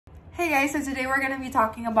Hey guys, so today we're going to be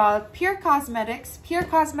talking about Pierre Cosmetics. Pierre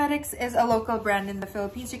Cosmetics is a local brand in the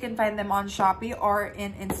Philippines. You can find them on Shopee or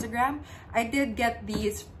in Instagram. I did get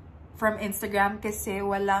these from Instagram kasi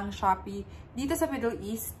walang Shopee dito sa Middle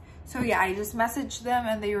East. So yeah, I just messaged them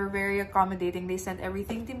and they were very accommodating. They sent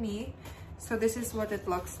everything to me. So this is what it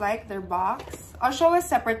looks like, their box. I'll show a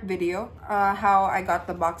separate video how I got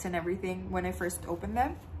the box and everything when I first opened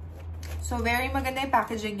them. So very maganda yung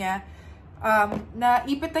packaging niya.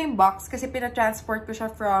 Naipit na yung box kasi pina-transport ko siya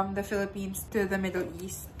from the Philippines to the Middle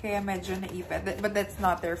East. Kaya medyo naipit. But that's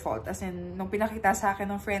not their fault. As in, nung pinakita sa akin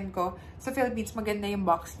ng friend ko, sa Philippines, maganda yung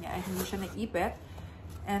box niya. Hindi siya naipit.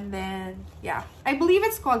 And then, yeah. I believe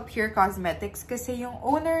it's called Pierre Cosmetics kasi yung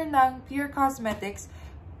owner ng Pierre Cosmetics,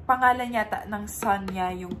 pangalan yata ng son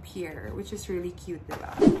niya yung Pierre, which is really cute,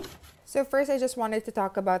 diba? So first, I just wanted to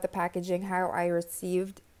talk about the packaging, how I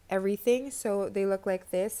received everything. So they look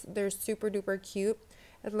like this. They're super duper cute.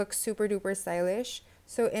 It looks super duper stylish.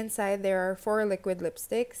 So inside there are 4 liquid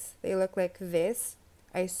lipsticks. They look like this.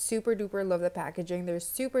 I super duper love the packaging. They're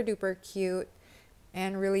super duper cute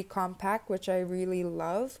and really compact, which I really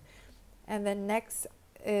love. And then next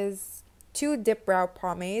is 2 dip brow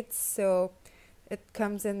pomades. So it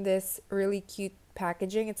comes in this really cute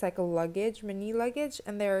packaging. It's like a luggage, mini luggage,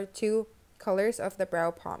 and there are 2 colors of the brow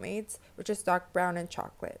pomades, which is dark brown and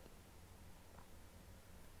chocolate.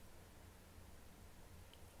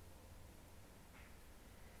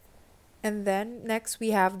 And then next we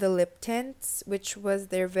have the lip tints, which was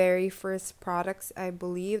their very first products, I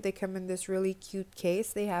believe. They come in this really cute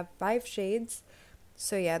case. They have 5 shades.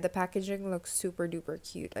 So yeah, the packaging looks super duper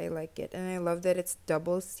cute. I like it. And I love that it's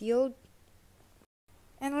double sealed.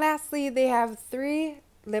 And lastly, they have 3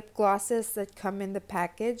 lip glosses that come in the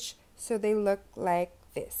package. So they look like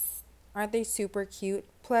this. Aren't they super cute?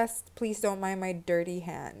 Plus, please don't mind my dirty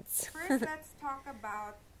hands. First, let's talk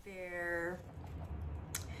about their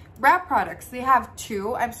brow products. They have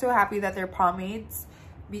 2. I'm so happy that they're pomades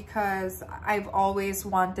because I've always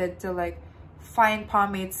wanted to like find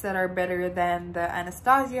pomades that are better than the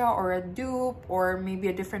Anastasia or a dupe or maybe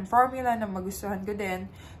a different formula na magustuhan ko din.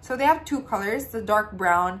 So they have 2 colors, the dark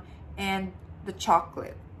brown and the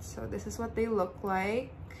chocolate. So this is what they look like.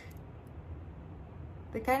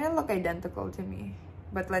 They kind of look identical to me,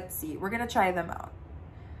 but let's see. We're gonna try them out.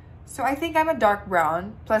 So I think I'm a dark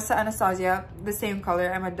brown, plus sa Anastasia, the same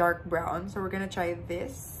color, I'm a dark brown. So we're gonna try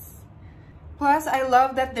this. Plus, I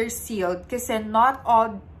love that they're sealed kasi not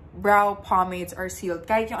all brow pomades are sealed.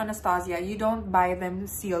 Kahit yung Anastasia, you don't buy them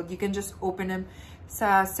sealed. You can just open them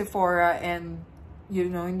sa Sephora and,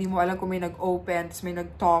 you know, hindi mo alam kung may nag-open, tapos may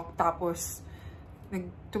nag-talk, tapos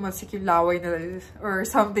tumalsik yung laway nila or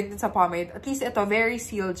something sa pomade. At least ito, very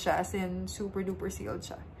sealed siya, as in super duper sealed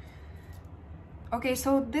siya. Okay,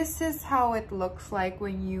 so this is how it looks like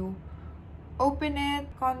when you open it.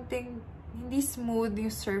 Konting hindi smooth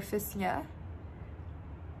yung surface niya.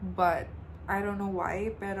 But I don't know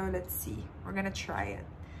why, pero let's see. We're gonna try it.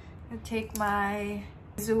 I'm gonna take my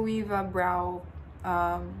Zoeva brow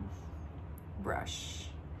brush.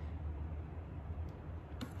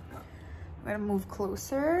 I'm gonna move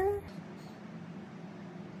closer.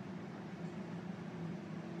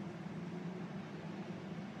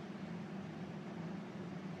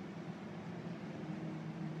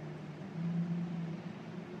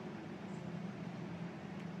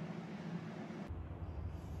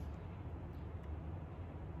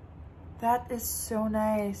 That is so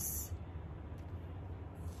nice.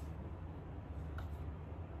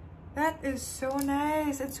 That is so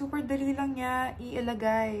nice. It's super dali lang niya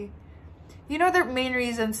iilagay. You know the main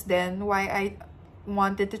reasons then why I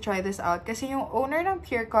wanted to try this out? Kasi yung owner ng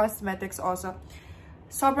Pierre Cosmetics also,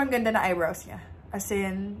 sobrang ganda na eyebrows niya. As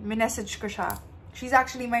in, minessage ko siya. She's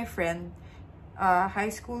actually my friend,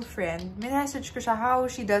 high school friend. Minessage ko siya how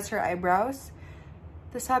she does her eyebrows.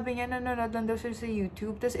 Tapos sabi niya, nanonood lang daw siya sa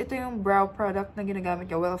YouTube. Tapos ito yung brow product na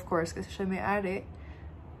ginagamit niya. Well, of course, kasi siya may-ari.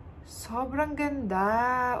 Sobrang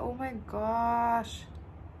ganda. Oh my gosh.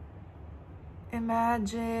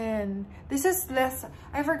 Imagine. This is less.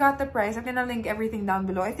 I forgot the price. I'm gonna link everything down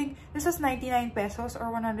below. I think this was 99 pesos or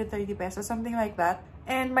 130 pesos. Something like that.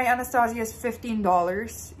 And my Anastasia is $15.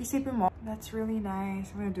 Isipin mo. That's really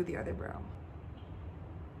nice. I'm gonna do the other brow.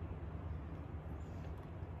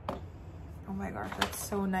 Oh my gosh, that's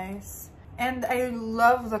so nice. And I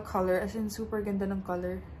love the color. As in, super ganda ng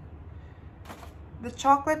color. The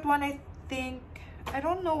chocolate one, I think, I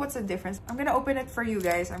don't know what's the difference. I'm gonna open it for you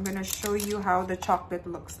guys. I'm gonna show you how the chocolate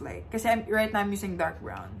looks like. Kasi right now I'm using dark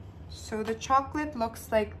brown. So the chocolate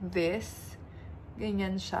looks like this.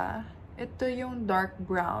 Ganyan siya. Ito yung dark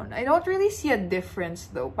brown. I don't really see a difference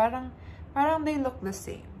though. Parang they look the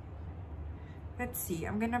same. Let's see.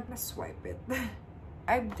 I'm gonna swipe it.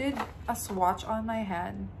 I did a swatch on my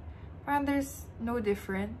hand. And there's no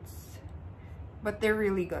difference. But they're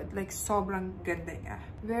really good. Like, sobrang ganda niya.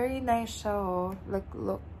 Very nice siya, oh. Like,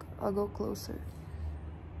 look. I'll go closer.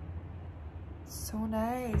 So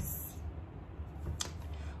nice.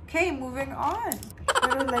 Okay, moving on.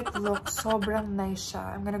 Pero like, look. Sobrang nice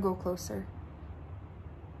siya. I'm gonna go closer.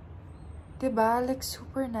 Diba? Like,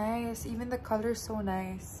 super nice. Even the color's so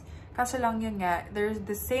nice. Kaso lang yun nga, there's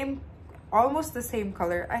the same, almost the same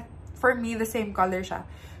color. For me, the same color siya.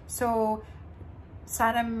 So,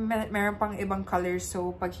 sana meron pang ibang colors.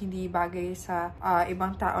 So, pag hindi bagay sa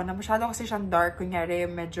ibang tao na masyado kasi siyang dark, kunyari,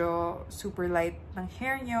 medyo super light ng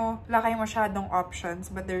hair nyo, wala kayong masyadong options,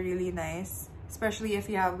 but they're really nice. Especially if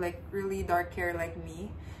you have like really dark hair like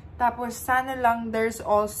me. Tapos, sana lang there's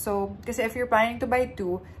also, kasi if you're planning to buy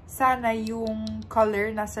two, sana yung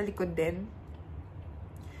color nasa likod din.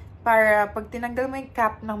 Para pag tinanggal mo yung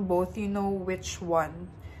cap ng both, you know which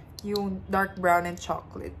one. Yung dark brown and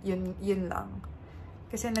chocolate. Yun lang.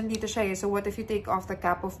 Kasi nandito siya eh. So, what if you take off the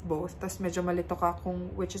cap of both? Tapos medyo malito ka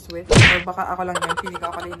kung which is which. Or baka ako lang yun. Feeling ko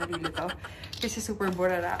ako lang nalilito. Kasi super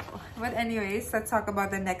burara ako. But anyways, let's talk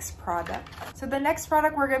about the next product. So, the next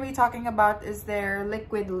product we're gonna be talking about is their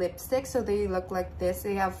liquid lipstick. So, they look like this.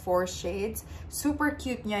 They have 4 shades. Super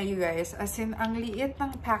cute niya, you guys. As in, ang liit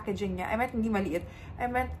ng packaging niya. I meant, hindi maliit.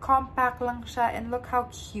 I meant, compact lang siya. And look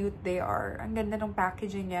how cute they are. Ang ganda ng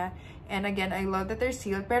packaging niya. And again, I love that they're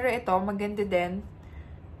sealed. Pero ito, maganda din.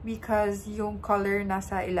 Because yung color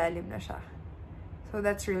nasa ilalim na siya. So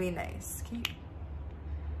that's really nice. Okay.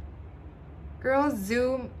 Girl,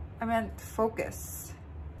 zoom. I meant focus.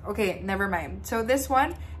 Okay, never mind. So this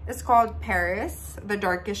one is called Paris, the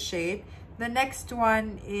darkest shade. The next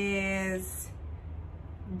one is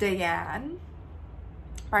Diane.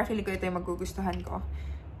 Para feeling ko ito yung magugustuhan ko.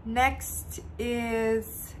 Next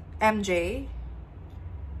is MJ.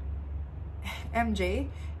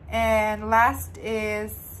 And last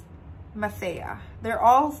is Mathea. They're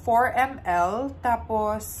all 4 ml.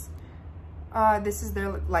 Tapos, this is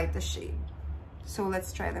their lightest shade. So,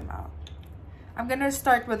 let's try them out. I'm gonna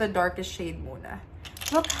start with the darkest shade muna.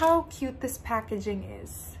 Look how cute this packaging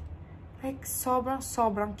is. Like,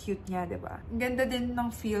 sobrang cute niya, diba? Ang ganda din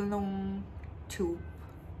ng feel nung tube.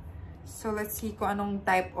 So, let's see kung anong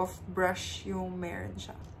type of brush yung meron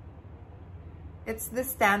siya. It's the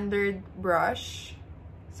standard brush.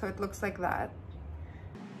 So, it looks like that.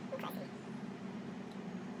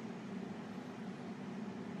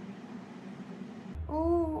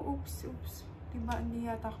 Oh, oops. Diba, hindi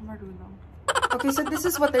yata ako marunong. Okay, so this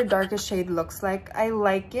is what their darkest shade looks like. I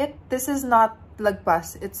like it. This is not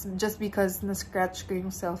lagpas. It's just because na-scratch ko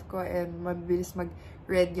yung self ko and mabilis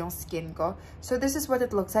mag-red yung skin ko. So this is what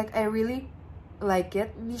it looks like. I really like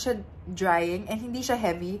it. Hindi siya drying and hindi siya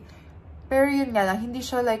heavy. Pero yun nga lang, hindi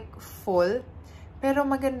siya like full. Pero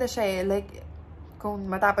maganda siya eh. Like, kung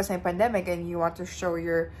matapos na yung pandemic and you want to show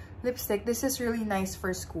your lipstick, this is really nice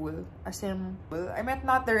for school. As in, I meant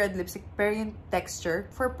not the red lipstick, pero yung texture.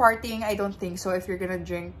 For partying, I don't think so. If you're gonna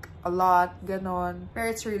drink a lot, ganon.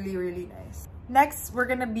 Pero it's really, really nice. Next, we're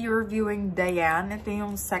gonna be reviewing Diane. Ito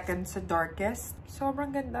yung second sa darkest.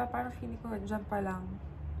 Sobrang ganda. Parang feeling ko dyan pa lang.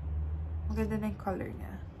 Maganda na yung color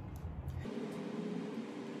niya.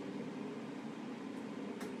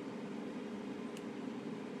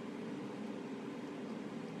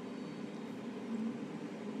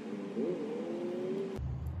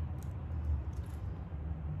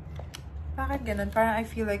 Bakit ganun? Parang I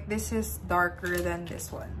feel like this is darker than this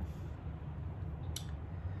one.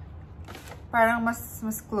 Parang mas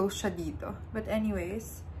close siya dito. But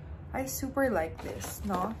anyways, I super like this,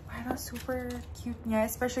 no? Parang super cute niya.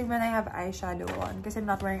 Especially when I have eyeshadow on. Kasi I'm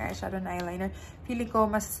not wearing eyeshadow and eyeliner. Feeling ko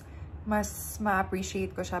mas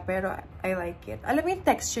ma-appreciate ko siya. Pero I like it. Alam mo yung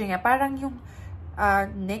texture niya? Parang yung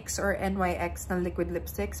NYX or NYX na liquid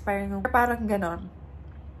lipsticks. Parang ganon.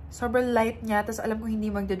 Sobrang light niya. Tapos alam ko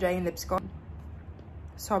hindi magda-dry yung lips ko.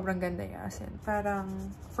 Sobrang ganda niya. As in,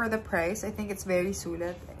 parang for the price, I think it's very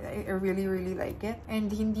sulit. I really, really like it.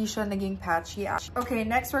 And hindi siya naging patchy. Okay,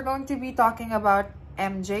 next we're going to be talking about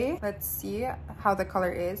MJ. Let's see how the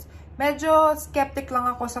color is. Medyo skeptic lang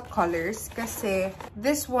ako sa colors. Kasi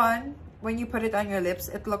this one, when you put it on your lips,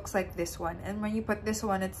 it looks like this one. And when you put this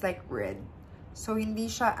one, it's like red. So, hindi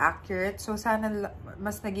siya accurate. So, sana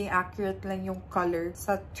mas naging accurate lang yung color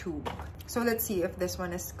sa tube. So, let's see if this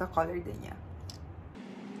one is ka-color din niya.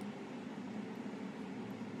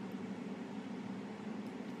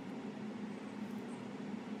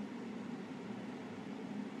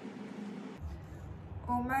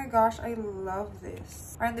 Oh my gosh, I love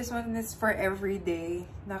this. And this one is for everyday.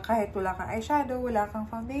 Na kahit wala kang eyeshadow, wala kang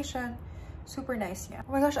foundation. Super nice niya.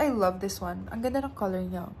 Oh my gosh, I love this one. Ang ganda ng color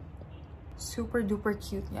niya. Super duper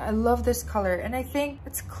cute niya. I love this color. And I think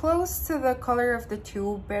it's close to the color of the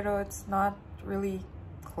tube, pero it's not really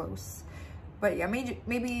close. But yeah,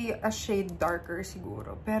 maybe a shade darker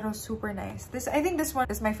siguro. Pero super nice. I think this one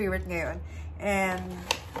is my favorite ngayon. And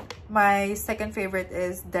my second favorite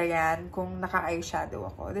is Diane kung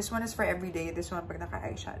naka-eyeshadow ako. This one is for everyday. This one pag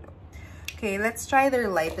naka-eyeshadow. Okay, let's try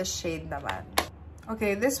their lightest shade naman.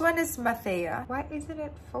 Okay, this one is Mathea. Why isn't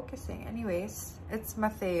it focusing? Anyways, it's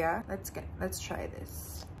Mathea. Let's try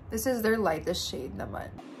this. This is their lightest shade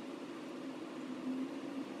naman.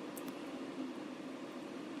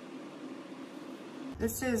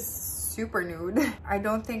 This is super nude. I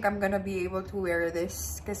don't think I'm gonna be able to wear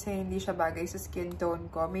this kasi hindi siya bagay sa skin tone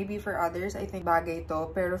ko. Maybe for others, I think bagay to.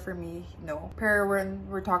 Pero for me, no. Pero when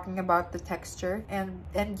we're talking about the texture and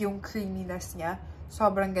yung creaminess niya,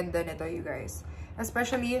 sobrang ganda nito, you guys.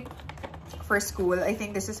 Especially for school. I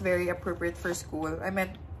think this is very appropriate for school. I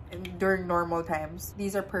meant during normal times.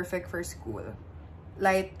 These are perfect for school.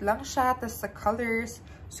 Light lang siya, tas sa colors,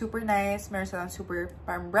 super nice. Meron silang super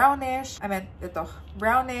parang brownish. I meant ito,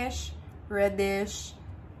 brownish, reddish,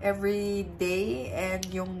 everyday, and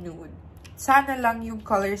yung nude. Sana lang yung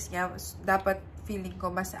colors niya, dapat feeling ko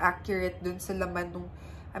mas accurate dun sa laman nung,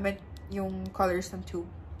 I meant yung colors ng tube.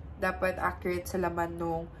 Dapat accurate sa laman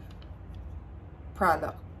nung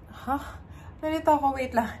product. Huh? Nalito ako,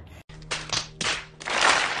 wait lang.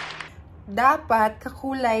 Dapat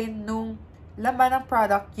kakulay nung laman ng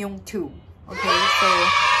product yung tube. Okay? So,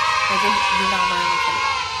 medyo hindi na ako marunong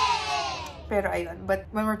salita. Pero ayun. But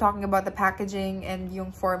when we're talking about the packaging and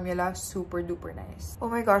yung formula, super duper nice.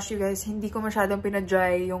 Oh my gosh, you guys, hindi ko masyadong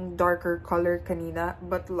pinadry yung darker color kanina.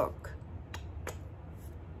 But look.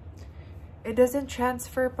 It doesn't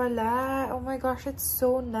transfer pala. Oh my gosh, it's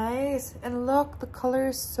so nice. And look, the color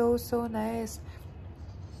is so nice.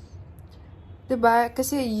 Diba?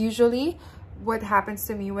 Kasi usually, what happens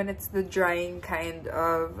to me when it's the drying kind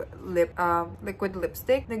of liquid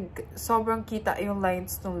lipstick, sobrang kita yung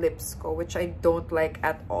lines ng lips ko, which I don't like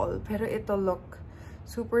at all. Pero ito, look,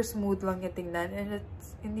 super smooth lang yung tingnan, and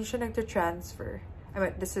hindi siya nagta-transfer. I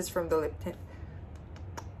mean, this is from the lip tint.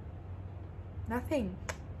 Nothing.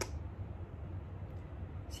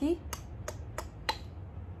 See?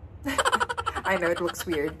 I know it looks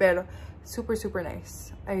weird, pero super nice.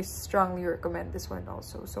 I strongly recommend this one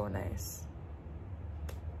also. So nice.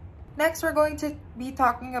 Next, we're going to be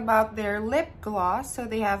talking about their lip gloss. So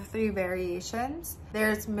they have 3 variations.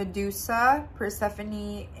 There's Medusa,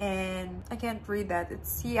 Persephone, and I can't read that. It's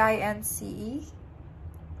C-I-N-C-E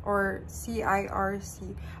or C-I-R-C.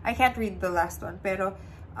 I can't read the last one, pero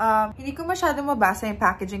hindi ko masyado mabasa yung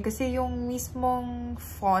packaging kasi yung mismong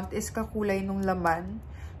font is kakulay nung laman.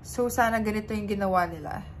 So, sana ganito yung ginawa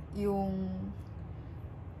nila. Yung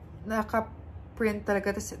naka-print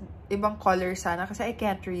talaga. Tapos, ibang color sana kasi I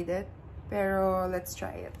can't read it. Pero, let's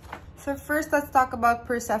try it. So, first, let's talk about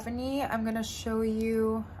Persephone. I'm gonna show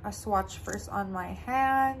you a swatch first on my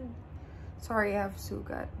hand. Sorry, I have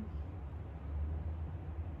sugat.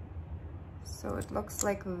 So, it looks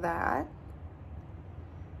like that.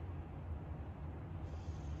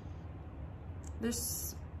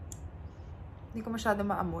 Hindi ko masyado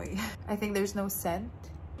maamoy. I think there's no scent.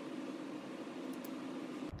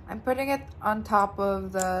 I'm putting it on top of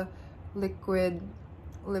the liquid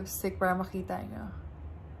lipstick para makita nyo.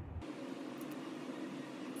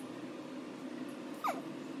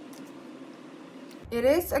 It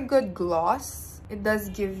is a good gloss. It does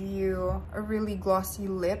give you a really glossy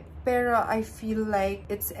lip, pero I feel like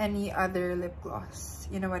it's any other lip gloss.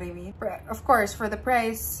 You know what I mean? Of course, for the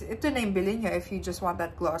price, ito na yung bilhin nyo if you just want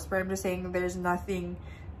that gloss. But I'm just saying there's nothing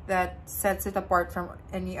that sets it apart from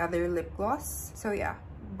any other lip gloss. So yeah,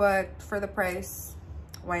 but for the price,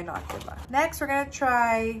 why not, diba? Next, we're gonna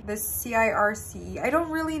try the CIRC. I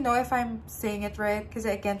don't really know if I'm saying it right because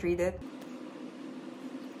I can't read it.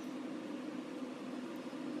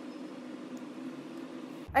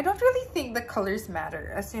 I don't really think the colors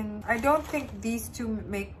matter. As in, I don't think these two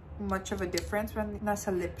make much of a difference when nasa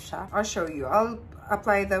lip siya. I'll show you. I'll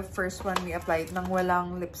apply the first one we applied nang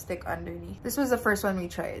walang lipstick underneath. This was the first one we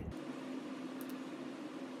tried.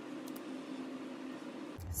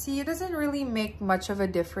 See, it doesn't really make much of a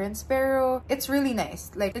difference, pero it's really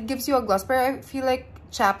nice. Like, it gives you a gloss, but I feel like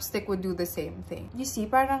chapstick would do the same thing. You see,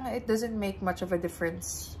 parang it doesn't make much of a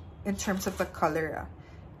difference in terms of the color.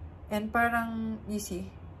 And parang, you see,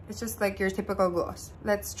 it's just like your typical gloss.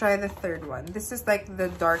 Let's try the third one. This is like the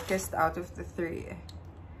darkest out of the 3.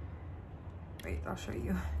 Wait, I'll show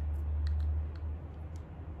you.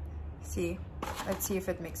 See? Let's see if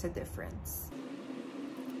it makes a difference.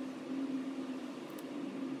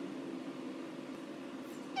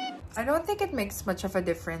 I don't think it makes much of a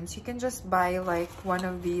difference. You can just buy like one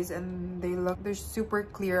of these and they're super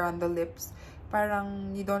clear on the lips.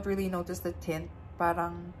 Parang you don't really notice the tint.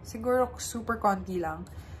 Parang siguro super konti lang.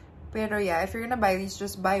 Pero yeah, if you're gonna buy these,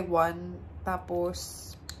 just buy one.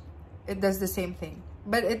 Tapos it does the same thing.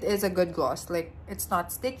 But it is a good gloss. Like, it's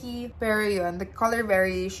not sticky. Pero yun, the color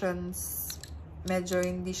variations, medyo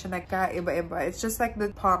hindi siya nagka-iba-iba. It's just like the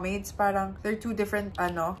pomades, parang they're two different,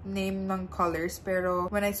 name ng colors. Pero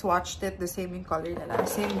when I swatched it, the same yung color nila.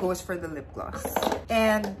 Same goes for the lip gloss.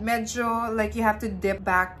 And medyo, like, you have to dip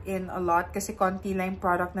back in a lot kasi konti lang yung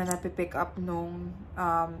product na napipick up nung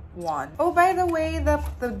wand. Oh, by the way, the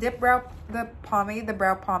brow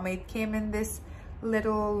pomade came in this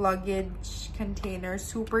little luggage container.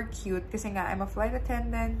 Super cute kasi nga I'm a flight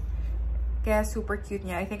attendant, kaya super cute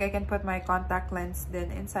niya. I think I can put my contact lens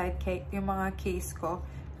then inside yung mga case ko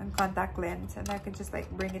ng contact lens, and I can just like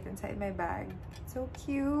bring it inside my bag. So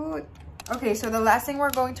cute. Okay, so the last thing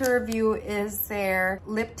we're going to review is their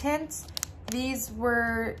lip tints. These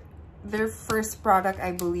were their first product,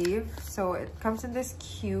 I believe. So it comes in this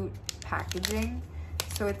cute packaging,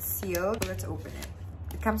 so it's sealed. So let's open it.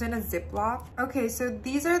 It comes in a Ziploc. Okay, so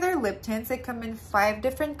these are their lip tints. They come in 5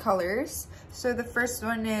 different colors. So the first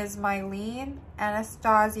one is Mylene,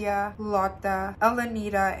 Anastasia, Lotta,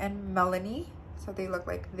 Elenita, and Melanie. So they look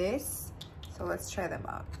like this. So let's try them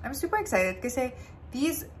out. I'm super excited kasi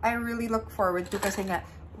these I really look forward to kasi nga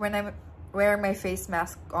when I'm wearing my face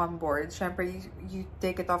mask on board, syempre you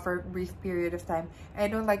take it off for a brief period of time.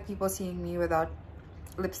 I don't like people seeing me without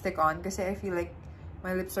lipstick on kasi I feel like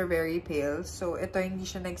my lips are very pale. So, ito hindi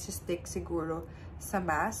siya nagsistick siguro sa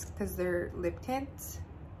mask because they're lip tints.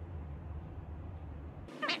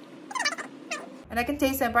 And I can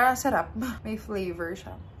taste them. Parang sarap. May flavor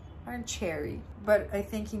siya. Parang cherry. But I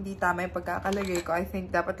think hindi tama yung pagkakalagay ko. I think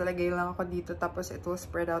dapat lagay lang ako dito tapos it will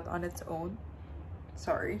spread out on its own.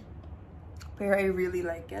 Sorry. Pero I really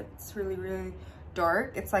like it. It's really, really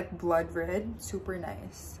dark. It's like blood red. Super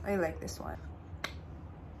nice. I like this one.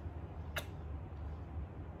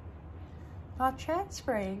 Not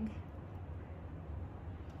transferring.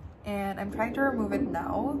 And I'm trying to remove it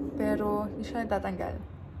now, pero hindi siya natatanggal.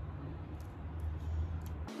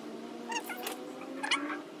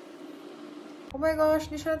 Oh my gosh,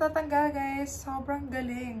 hindi siya natatanggal, guys. Sobrang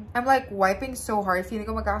galing. I'm like wiping so hard. Feeling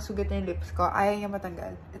ko magkakasugat na yung lips ko. Ayaw niya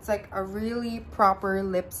matanggal. It's like a really proper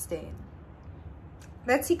lip stain.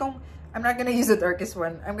 Let's see kung I'm not gonna use the darkest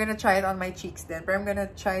one. I'm gonna try it on my cheeks then, but I'm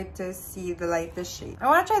gonna try to see the lightest shade. I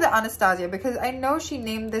wanna try the Anastasia because I know she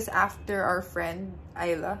named this after our friend,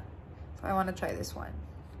 Ayla. So I wanna try this one.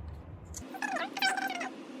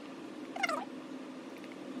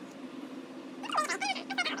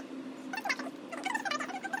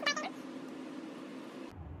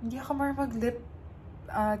 Hindi ako marunong mag-lip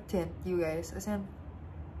tint, you guys. As in,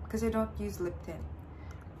 because I don't use lip tint.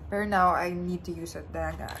 But now I need to use it.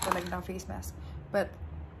 Talagang face mask. But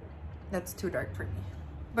that's too dark for me.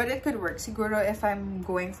 But it could work. Siguro if I'm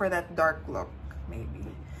going for that dark look, maybe.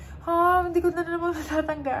 Hindi ko na naman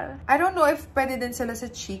matatanggal. I don't know if pwede din sila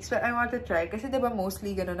sa cheeks, but I want to try. Kasi diba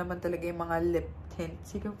mostly gano'n naman talaga yung mga lip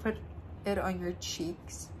tints. You can put it on your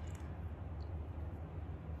cheeks.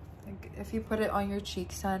 Like, if you put it on your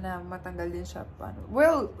cheeks, sana matanggal din siya.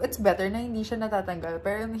 Well, it's better na hindi siya natatanggal.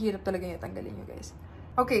 Pero mahirap talaga yung tanggalin nyo, guys.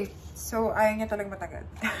 Okay, so ayaw niya talaga matanggal.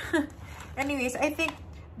 Anyways, I think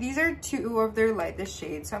these are 2 of their lightest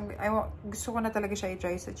shades. So gusto ko na talaga siya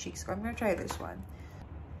i-try sa cheeks ko. I'm gonna try this one.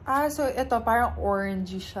 So ito parang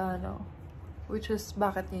orangey siya, no? Which is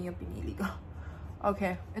bakit yun yung pinili ko.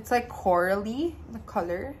 Okay, it's like corally the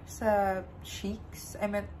color sa cheeks.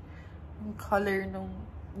 I meant yung color nung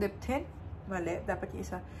lip tint. Mali, dapat yung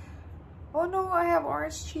isa. Oh no, I have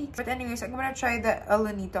orange cheeks. But anyways, I'm gonna try the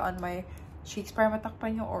Elenita on my cheeks para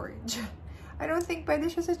matakpan yung orange. I don't think pwede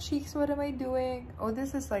siya sa cheeks. What am I doing? Oh,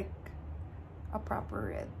 this is like a proper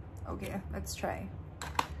red. Okay, let's try.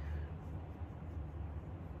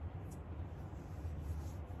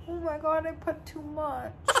 Oh my god, I put too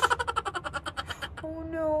much. Oh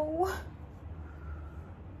no.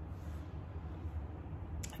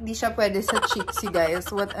 Hindi siya pwede sa cheeks, you guys.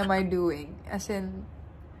 What am I doing? As in,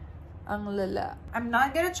 ang lala. I'm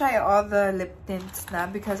not gonna try all the lip tints na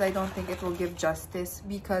because I don't think it will give justice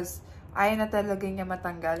because ayaw na talaga niya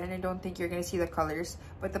matanggal and I don't think you're gonna see the colors.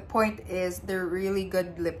 But the point is, they're really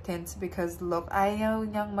good lip tints because look, ayaw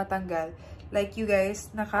niyang matanggal. Like you guys,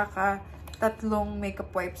 nakaka-3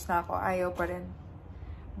 makeup wipes na ako. Ayaw pa rin.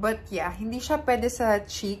 But yeah, hindi siya pwede sa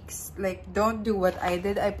cheeks. Like, don't do what I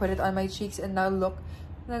did. I put it on my cheeks and now look,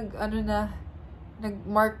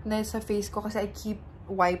 nag-mark na sa face ko kasi I keep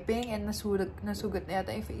wiping and nasugat na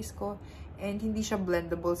yata yung face ko. And hindi siya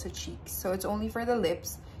blendable sa cheeks. So, it's only for the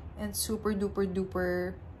lips. And super duper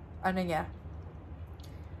duper,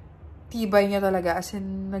 tibay niya talaga. As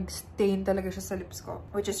in, nag-stain talaga siya sa lips ko.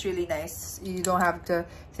 Which is really nice. You don't have to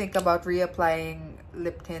think about reapplying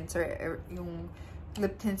lip tints or yung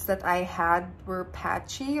lip tints that I had were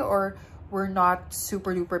patchy or were not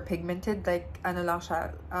super duper pigmented. Like, lang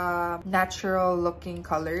siya, natural looking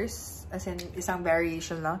colors. As in, isang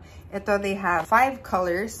variation lang. Ito, they have 5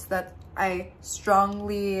 colors that I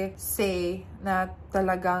strongly say na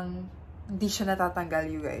talagang hindi siya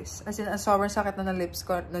natatanggal, you guys. As in, sobrang sakit na ng lips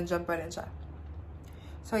ko, nandiyan pa rin siya.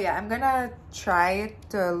 So yeah, I'm gonna try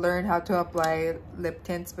to learn how to apply lip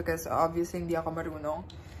tints because obviously hindi ako marunong.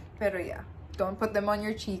 Pero yeah, don't put them on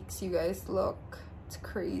your cheeks, you guys. Look, it's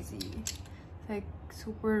crazy. It's like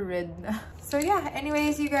super red na. So yeah,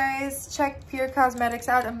 anyways, you guys, check Pierre Cosmetics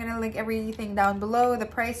out. I'm gonna link everything down below. The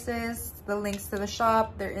prices, the links to the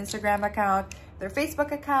shop, their Instagram account, their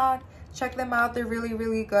Facebook account. Check them out. They're really,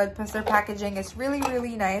 really good. Plus their packaging is really,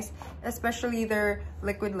 really nice. Especially their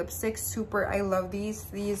liquid lipsticks. Super, I love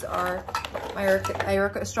these. These are, I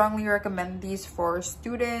strongly recommend these for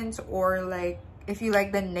students or like, if you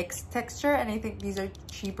like the NYX texture, and I think these are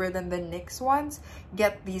cheaper than the NYX ones,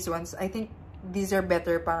 get these ones. I think these are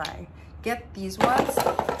better pa nga. Get these ones.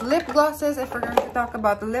 Lip glosses, if we're going to talk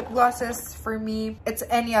about the lip glosses, for me, it's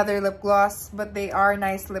any other lip gloss, but they are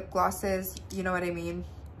nice lip glosses. You know what I mean?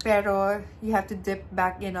 Pero you have to dip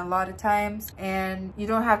back in a lot of times, and you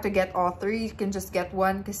don't have to get all 3. You can just get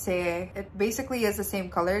one because it basically is the same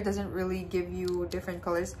color. It doesn't really give you different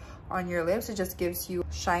colors on your lips. It just gives you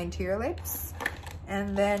shine to your lips.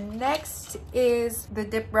 And then next is the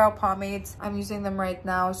dip brow pomades. I'm using them right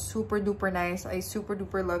now. Super duper nice. I super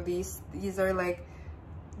duper love these. These are like,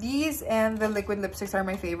 these and the liquid lipsticks are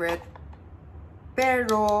my favorite.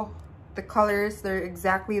 Pero the colors, they're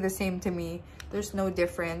exactly the same to me. There's no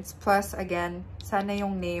difference. Plus, again, sana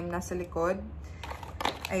yung name nasa likod.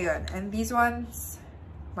 Ayun. And these ones,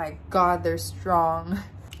 my God, they're strong.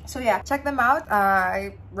 So yeah, check them out.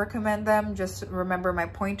 I recommend them. Just remember my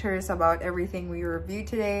pointers about everything we reviewed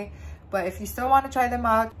today. But if you still want to try them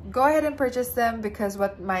out, go ahead and purchase them because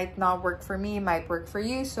what might not work for me might work for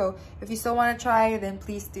you. So if you still want to try, then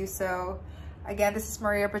please do so. Again, this is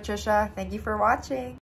Patricia. Thank you for watching.